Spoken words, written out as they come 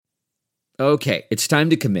Okay, it's time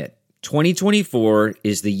to commit. 2024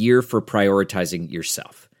 is the year for prioritizing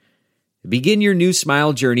yourself. Begin your new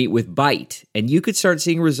smile journey with Byte, and you could start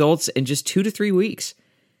seeing results in just 2 to 3 weeks.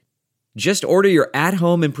 Just order your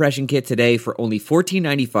at-home impression kit today for only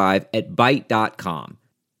 $14.95 at Byte.com.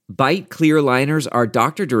 Byte clear aligners are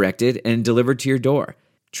doctor-directed and delivered to your door.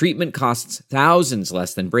 Treatment costs thousands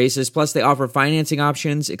less than braces, plus they offer financing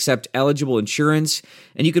options, accept eligible insurance,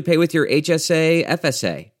 and you could pay with your HSA,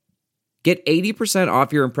 FSA. Get 80%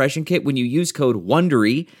 off your impression kit when you use code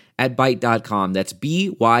WONDERY at Byte.com. That's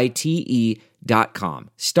BYTE.com.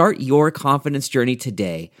 Start your confidence journey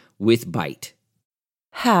today with Byte.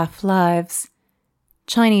 Half-lives.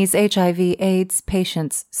 Chinese HIV/AIDS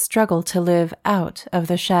patients struggle to live out of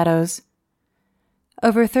the shadows.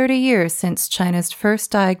 Over 30 years since China's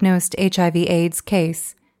first diagnosed HIV/AIDS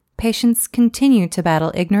case, patients continue to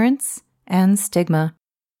battle ignorance and stigma.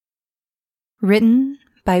 Written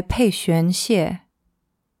by Pei Xuanxie.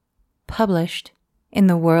 Published in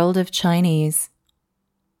the World of Chinese.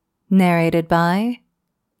 Narrated by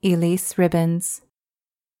Elise Ribbons.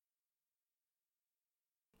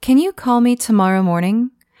 Can you call me tomorrow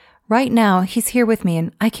morning? Right now, he's here with me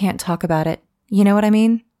and I can't talk about it. You know what I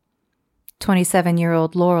mean?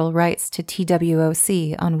 27-year-old Laurel writes to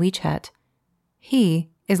TWOC on WeChat.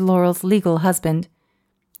 He is Laurel's legal husband,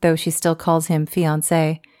 though she still calls him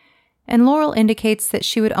fiancé, and Laurel indicates that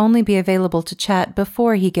she would only be available to chat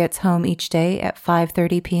before he gets home each day at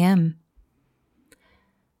 5:30 p.m.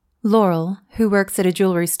 Laurel, who works at a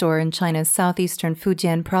jewelry store in China's southeastern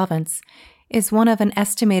Fujian province, is one of an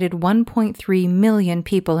estimated 1.3 million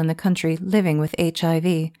people in the country living with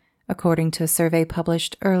HIV, according to a survey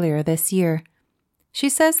published earlier this year. She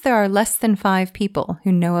says there are less than 5 people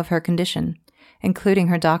who know of her condition, including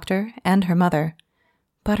her doctor and her mother,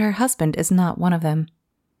 but her husband is not one of them.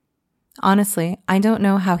 Honestly, I don't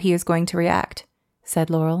know how he is going to react, said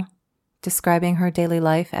Laurel, describing her daily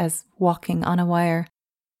life as walking on a wire.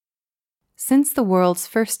 Since the world's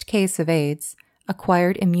first case of AIDS,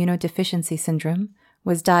 acquired immunodeficiency syndrome,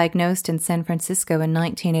 was diagnosed in San Francisco in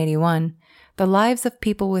 1981, the lives of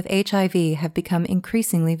people with HIV have become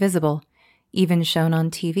increasingly visible, even shown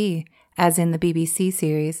on TV, as in the BBC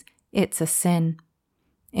series It's a Sin.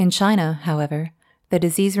 In China, however, the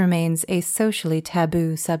disease remains a socially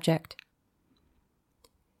taboo subject.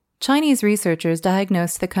 Chinese researchers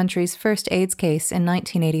diagnosed the country's first AIDS case in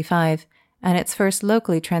 1985 and its first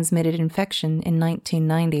locally transmitted infection in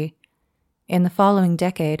 1990. In the following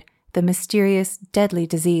decade, the mysterious, deadly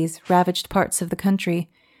disease ravaged parts of the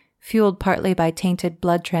country, fueled partly by tainted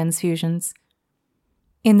blood transfusions.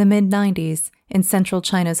 In the mid-90s, in central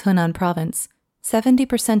China's Hunan province,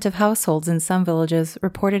 70% of households in some villages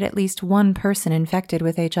reported at least one person infected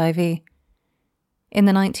with HIV. In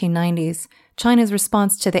the 1990s, China's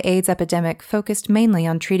response to the AIDS epidemic focused mainly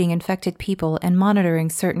on treating infected people and monitoring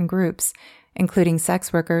certain groups, including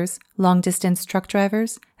sex workers, long-distance truck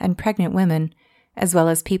drivers, and pregnant women, as well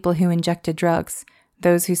as people who injected drugs,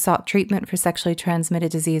 those who sought treatment for sexually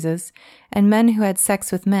transmitted diseases, and men who had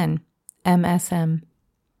sex with men, MSM.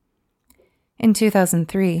 In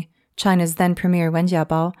 2003, China's then Premier Wen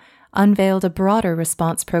Jiabao unveiled a broader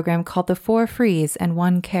response program called the 4 Frees and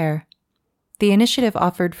 1 Care. The initiative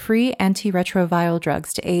offered free antiretroviral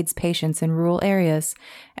drugs to AIDS patients in rural areas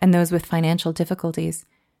and those with financial difficulties,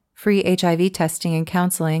 free HIV testing and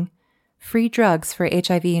counseling, free drugs for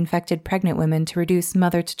HIV-infected pregnant women to reduce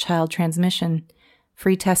mother-to-child transmission,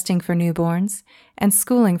 free testing for newborns, and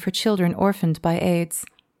schooling for children orphaned by AIDS.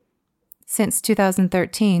 Since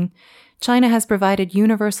 2013, China has provided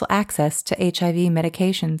universal access to HIV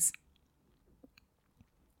medications.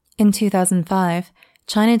 In 2005,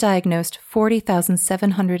 China diagnosed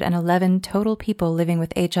 40,711 total people living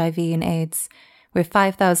with HIV and AIDS, with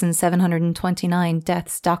 5,729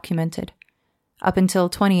 deaths documented. Up until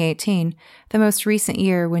 2018, the most recent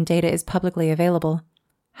year when data is publicly available.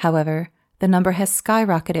 However, the number has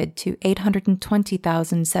skyrocketed to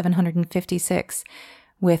 820,756,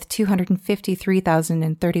 with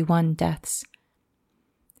 253,031 deaths.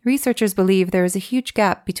 Researchers believe there is a huge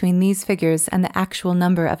gap between these figures and the actual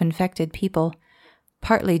number of infected people,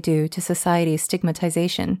 partly due to society's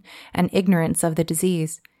stigmatization and ignorance of the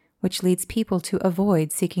disease, which leads people to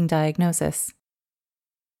avoid seeking diagnosis.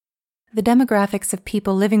 The demographics of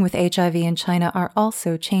people living with HIV in China are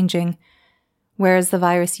also changing. Whereas the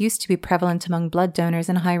virus used to be prevalent among blood donors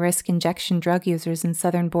and high-risk injection drug users in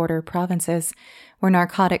southern border provinces, where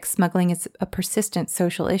narcotics smuggling is a persistent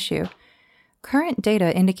social issue, current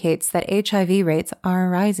data indicates that HIV rates are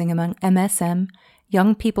rising among MSM,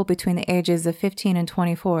 young people between the ages of 15 and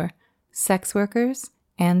 24, sex workers,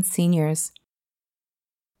 and seniors.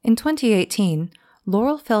 In 2018,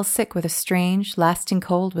 Laurel fell sick with a strange, lasting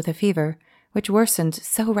cold with a fever, which worsened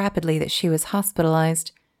so rapidly that she was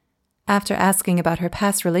hospitalized. After asking about her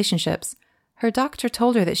past relationships, her doctor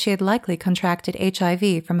told her that she had likely contracted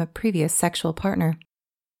HIV from a previous sexual partner.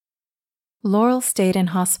 Laurel stayed in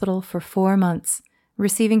hospital for 4 months,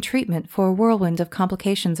 receiving treatment for a whirlwind of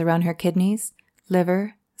complications around her kidneys,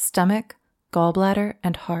 liver, stomach, gallbladder,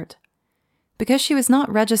 and heart. Because she was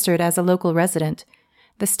not registered as a local resident,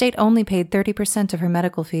 the state only paid 30% of her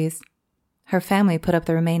medical fees. Her family put up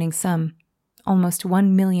the remaining sum, almost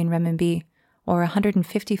 1 million renminbi, or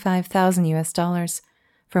 $155,000,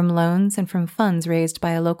 from loans and from funds raised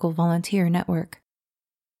by a local volunteer network.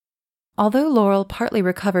 Although Laurel partly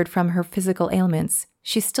recovered from her physical ailments,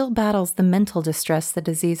 she still battles the mental distress the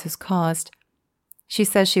disease has caused. She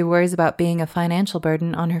says she worries about being a financial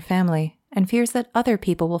burden on her family and fears that other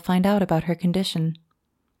people will find out about her condition.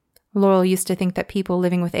 Laurel used to think that people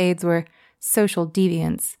living with AIDS were social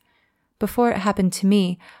deviants. Before it happened to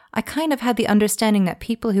me, I kind of had the understanding that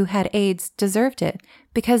people who had AIDS deserved it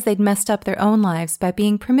because they'd messed up their own lives by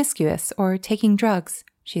being promiscuous or taking drugs,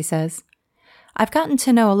 she says. I've gotten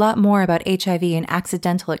to know a lot more about HIV and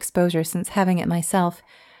accidental exposure since having it myself,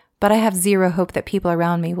 but I have zero hope that people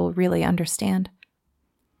around me will really understand.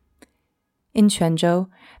 In Quanzhou,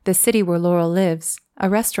 the city where Laurel lives, a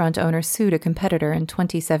restaurant owner sued a competitor in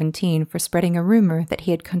 2017 for spreading a rumor that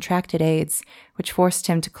he had contracted AIDS, which forced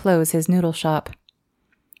him to close his noodle shop.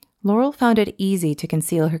 Laurel found it easy to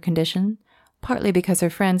conceal her condition, partly because her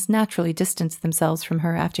friends naturally distanced themselves from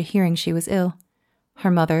her after hearing she was ill.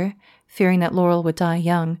 Her mother, fearing that Laurel would die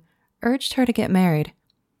young, urged her to get married.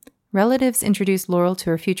 Relatives introduced Laurel to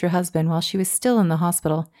her future husband while she was still in the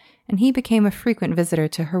hospital, and he became a frequent visitor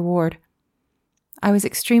to her ward. I was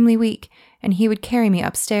extremely weak, and he would carry me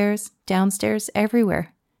upstairs, downstairs,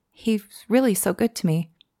 everywhere. He's really so good to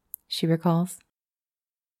me, she recalls.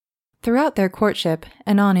 Throughout their courtship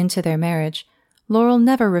and on into their marriage, Laurel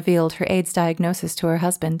never revealed her AIDS diagnosis to her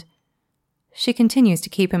husband. She continues to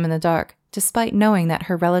keep him in the dark, despite knowing that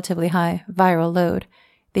her relatively high viral load,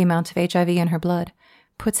 the amount of HIV in her blood,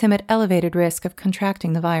 puts him at elevated risk of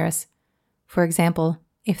contracting the virus. For example,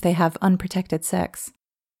 if they have unprotected sex.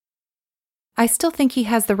 I still think he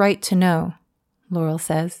has the right to know, Laurel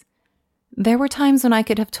says. There were times when I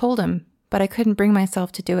could have told him, but I couldn't bring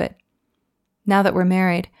myself to do it. Now that we're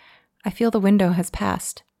married, I feel the window has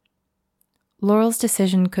passed. Laurel's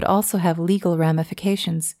decision could also have legal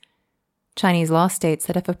ramifications. Chinese law states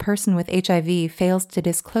that if a person with HIV fails to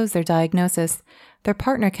disclose their diagnosis, their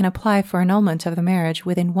partner can apply for annulment of the marriage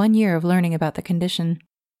within 1 year of learning about the condition.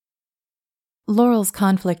 Laurel's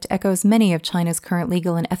conflict echoes many of China's current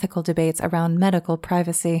legal and ethical debates around medical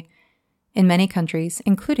privacy. In many countries,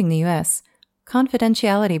 including the US,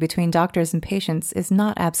 confidentiality between doctors and patients is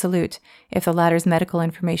not absolute if the latter's medical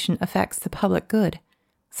information affects the public good,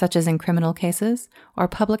 such as in criminal cases or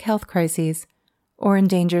public health crises, or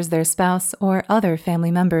endangers their spouse or other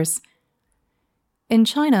family members. In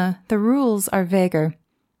China, the rules are vaguer.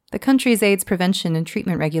 The country's AIDS prevention and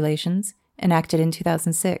treatment regulations, enacted in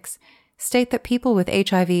 2006, state that people with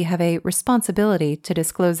HIV have a responsibility to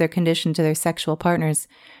disclose their condition to their sexual partners,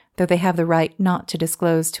 though they have the right not to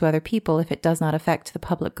disclose to other people if it does not affect the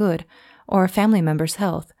public good or a family member's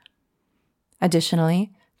health.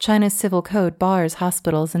 Additionally, China's civil code bars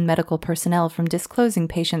hospitals and medical personnel from disclosing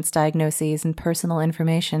patients' diagnoses and personal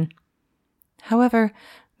information. However,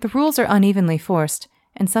 the rules are unevenly forced,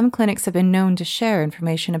 and some clinics have been known to share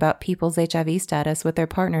information about people's HIV status with their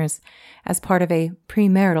partners as part of a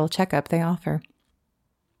premarital checkup they offer.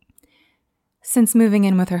 Since moving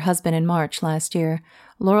in with her husband in March last year,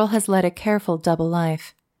 Laurel has led a careful double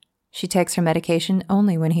life. She takes her medication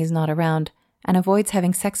only when he's not around and avoids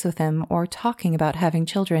having sex with him or talking about having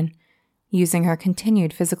children, using her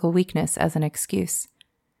continued physical weakness as an excuse.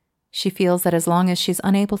 She feels that as long as she's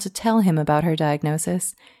unable to tell him about her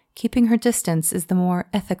diagnosis, keeping her distance is the more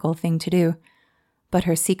ethical thing to do, but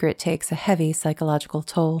her secret takes a heavy psychological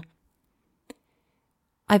toll.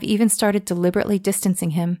 I've even started deliberately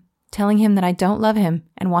distancing him, telling him that I don't love him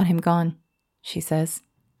and want him gone, she says.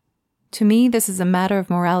 To me, this is a matter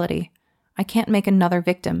of morality. I can't make another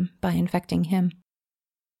victim by infecting him.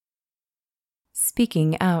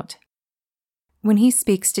 Speaking out. When he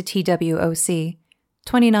speaks to TWOC,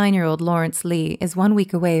 29-year-old Lawrence Lee is 1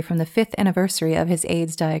 week away from the 5th anniversary of his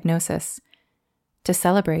AIDS diagnosis. To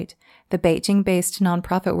celebrate, the Beijing-based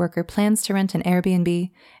nonprofit worker plans to rent an Airbnb,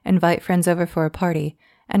 invite friends over for a party,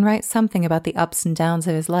 and write something about the ups and downs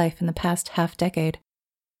of his life in the past half-decade.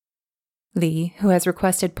 Lee, who has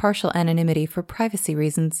requested partial anonymity for privacy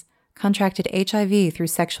reasons, contracted HIV through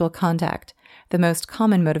sexual contact, the most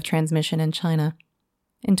common mode of transmission in China.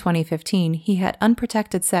 In 2015, he had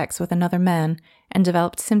unprotected sex with another man and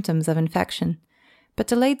developed symptoms of infection, but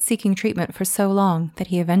delayed seeking treatment for so long that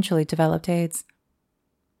he eventually developed AIDS.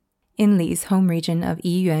 In Li's home region of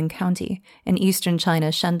Yiyuan County, in eastern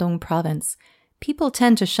China's Shandong province, people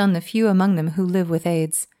tend to shun the few among them who live with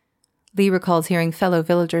AIDS. Li recalls hearing fellow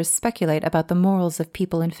villagers speculate about the morals of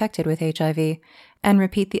people infected with HIV and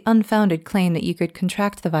repeat the unfounded claim that you could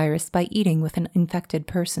contract the virus by eating with an infected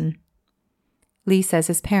person. Li says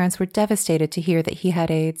his parents were devastated to hear that he had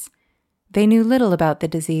AIDS. They knew little about the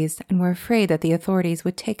disease and were afraid that the authorities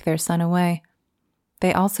would take their son away.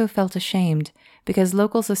 They also felt ashamed because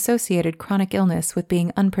locals associated chronic illness with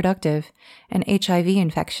being unproductive and HIV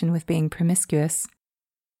infection with being promiscuous.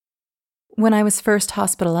 When I was first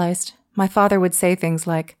hospitalized, my father would say things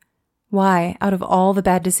like, "Why, out of all the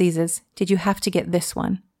bad diseases, did you have to get this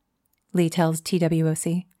one?" Li tells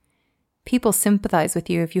TWOC. People sympathize with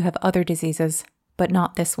you if you have other diseases, but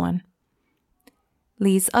not this one.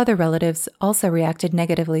 Li's other relatives also reacted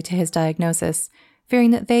negatively to his diagnosis,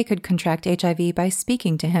 fearing that they could contract HIV by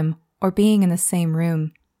speaking to him or being in the same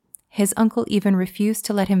room. His uncle even refused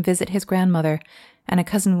to let him visit his grandmother, and a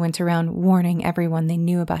cousin went around warning everyone they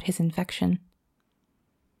knew about his infection.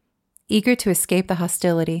 Eager to escape the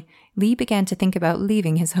hostility, Li began to think about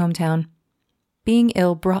leaving his hometown. Being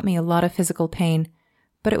ill brought me a lot of physical pain,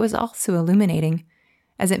 but it was also illuminating,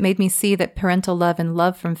 as it made me see that parental love and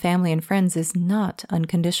love from family and friends is not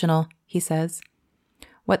unconditional, he says.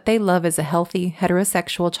 What they love is a healthy,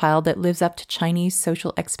 heterosexual child that lives up to Chinese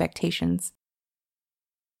social expectations.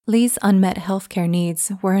 Li's unmet healthcare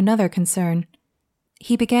needs were another concern.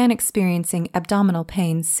 He began experiencing abdominal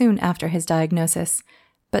pain soon after his diagnosis,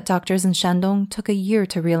 but doctors in Shandong took a year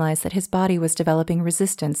to realize that his body was developing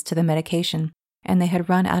resistance to the medication, and they had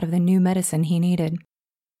run out of the new medicine he needed.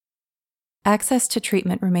 Access to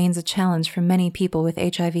treatment remains a challenge for many people with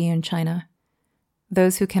HIV in China.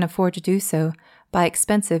 Those who can afford to do so buy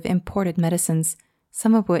expensive imported medicines,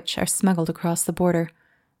 some of which are smuggled across the border,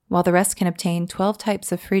 while the rest can obtain 12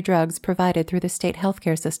 types of free drugs provided through the state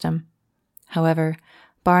healthcare system. However,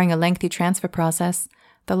 barring a lengthy transfer process,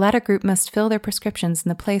 the latter group must fill their prescriptions in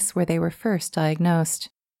the place where they were first diagnosed.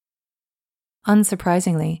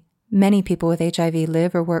 Unsurprisingly, many people with HIV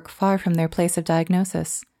live or work far from their place of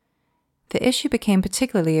diagnosis. The issue became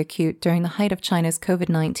particularly acute during the height of China's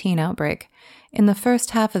COVID-19 outbreak, in the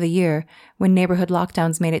first half of the year when neighborhood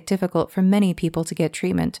lockdowns made it difficult for many people to get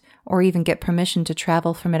treatment or even get permission to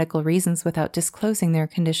travel for medical reasons without disclosing their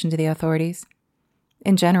condition to the authorities.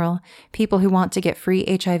 In general, people who want to get free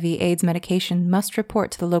HIV/AIDS medication must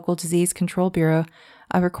report to the local disease control bureau,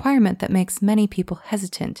 a requirement that makes many people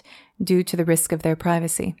hesitant due to the risk of their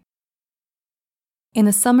privacy. In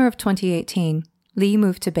the summer of 2018, Li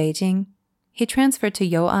moved to Beijing. He transferred to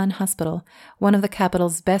You'an Hospital, one of the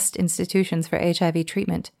capital's best institutions for HIV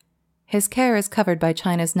treatment. His care is covered by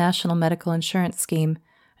China's National Medical Insurance Scheme,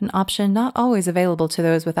 an option not always available to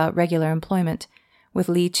those without regular employment, with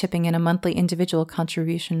Li chipping in a monthly individual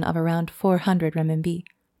contribution of around 400 renminbi.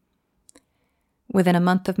 Within a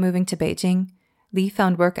month of moving to Beijing, Li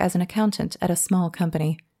found work as an accountant at a small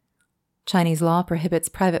company. Chinese law prohibits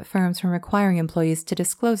private firms from requiring employees to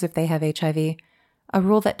disclose if they have HIV, a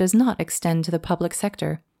rule that does not extend to the public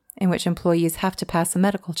sector, in which employees have to pass a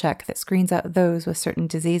medical check that screens out those with certain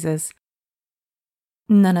diseases.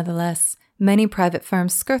 Nonetheless, many private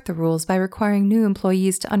firms skirt the rules by requiring new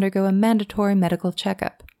employees to undergo a mandatory medical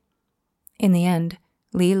checkup. In the end,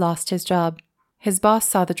 Li lost his job. His boss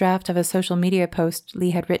saw the draft of a social media post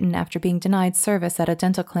Li had written after being denied service at a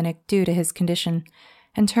dental clinic due to his condition,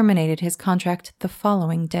 and terminated his contract the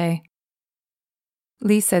following day.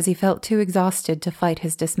 Li says he felt too exhausted to fight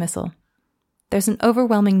his dismissal. There's an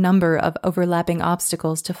overwhelming number of overlapping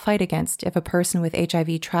obstacles to fight against if a person with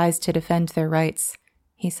HIV tries to defend their rights,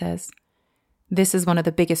 he says. This is one of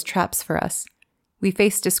the biggest traps for us. We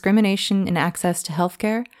face discrimination in access to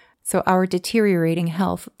healthcare, so our deteriorating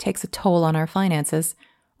health takes a toll on our finances,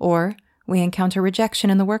 or we encounter rejection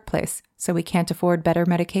in the workplace, so we can't afford better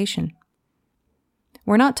medication.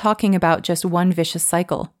 We're not talking about just one vicious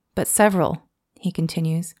cycle, but several, he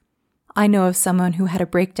continues. I know of someone who had a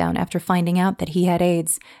breakdown after finding out that he had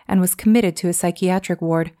AIDS and was committed to a psychiatric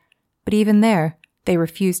ward, but even there, they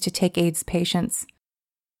refused to take AIDS patients.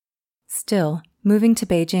 Still, moving to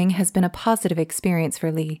Beijing has been a positive experience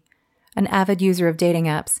for Li. An avid user of dating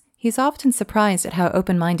apps, he's often surprised at how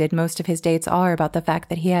open-minded most of his dates are about the fact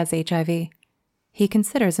that he has HIV. He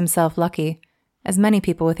considers himself lucky, as many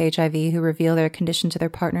people with HIV who reveal their condition to their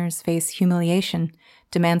partners face humiliation,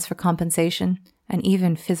 demands for compensation, and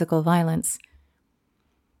even physical violence.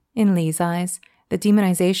 In Li's eyes, the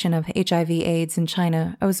demonization of HIV/AIDS in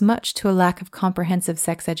China owes much to a lack of comprehensive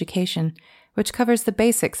sex education, which covers the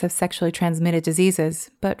basics of sexually transmitted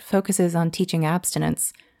diseases, but focuses on teaching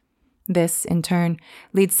abstinence. This, in turn,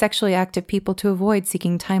 leads sexually active people to avoid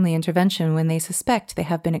seeking timely intervention when they suspect they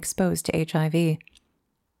have been exposed to HIV.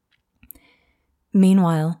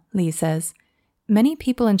 Meanwhile, Li says, many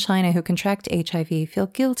people in China who contract HIV feel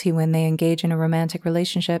guilty when they engage in a romantic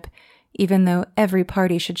relationship, even though every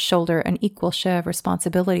party should shoulder an equal share of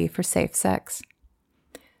responsibility for safe sex.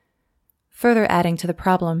 Further adding to the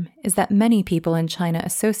problem is that many people in China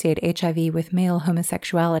associate HIV with male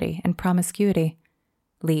homosexuality and promiscuity.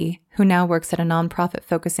 Li, who now works at a nonprofit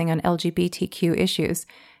focusing on LGBTQ issues,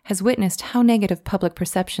 has witnessed how negative public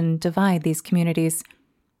perception divide these communities.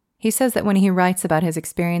 He says that when he writes about his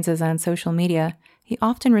experiences on social media, he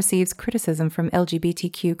often receives criticism from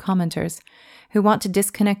LGBTQ commenters who want to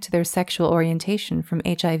disconnect their sexual orientation from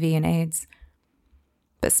HIV and AIDS.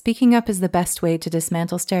 But speaking up is the best way to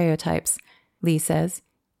dismantle stereotypes, Li says.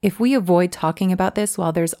 If we avoid talking about this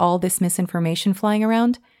while there's all this misinformation flying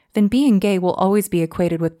around, then being gay will always be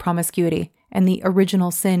equated with promiscuity and the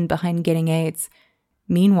original sin behind getting AIDS.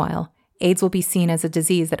 Meanwhile, AIDS will be seen as a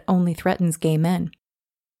disease that only threatens gay men.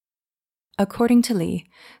 According to Li,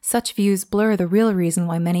 such views blur the real reason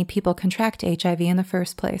why many people contract HIV in the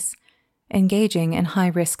first place: engaging in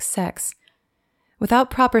high-risk sex. Without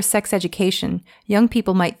proper sex education, young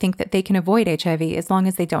people might think that they can avoid HIV as long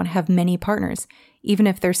as they don't have many partners, even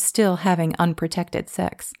if they're still having unprotected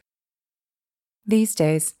sex. These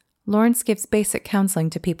days, Lawrence gives basic counseling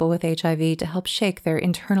to people with HIV to help shake their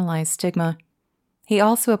internalized stigma. He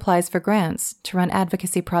also applies for grants to run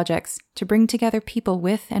advocacy projects to bring together people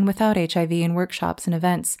with and without HIV in workshops and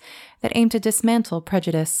events that aim to dismantle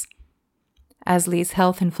prejudice. As Li's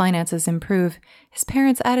health and finances improve, his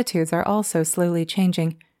parents' attitudes are also slowly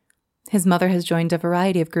changing. His mother has joined a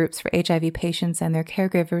variety of groups for HIV patients and their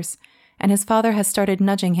caregivers, and his father has started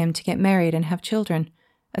nudging him to get married and have children,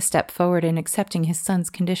 a step forward in accepting his son's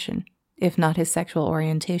condition, if not his sexual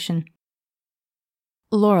orientation.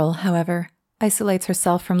 Laurel, however, isolates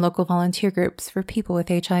herself from local volunteer groups for people with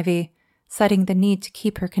HIV, citing the need to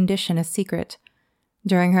keep her condition a secret.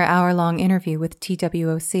 During her hour-long interview with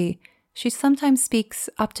TWOC, she sometimes speaks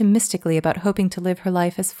optimistically about hoping to live her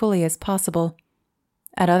life as fully as possible.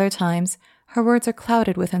 At other times, her words are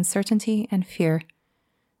clouded with uncertainty and fear.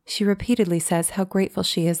 She repeatedly says how grateful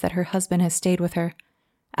she is that her husband has stayed with her,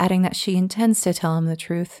 adding that she intends to tell him the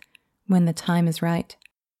truth when the time is right.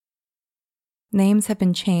 Names have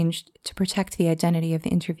been changed to protect the identity of the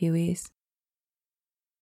interviewees.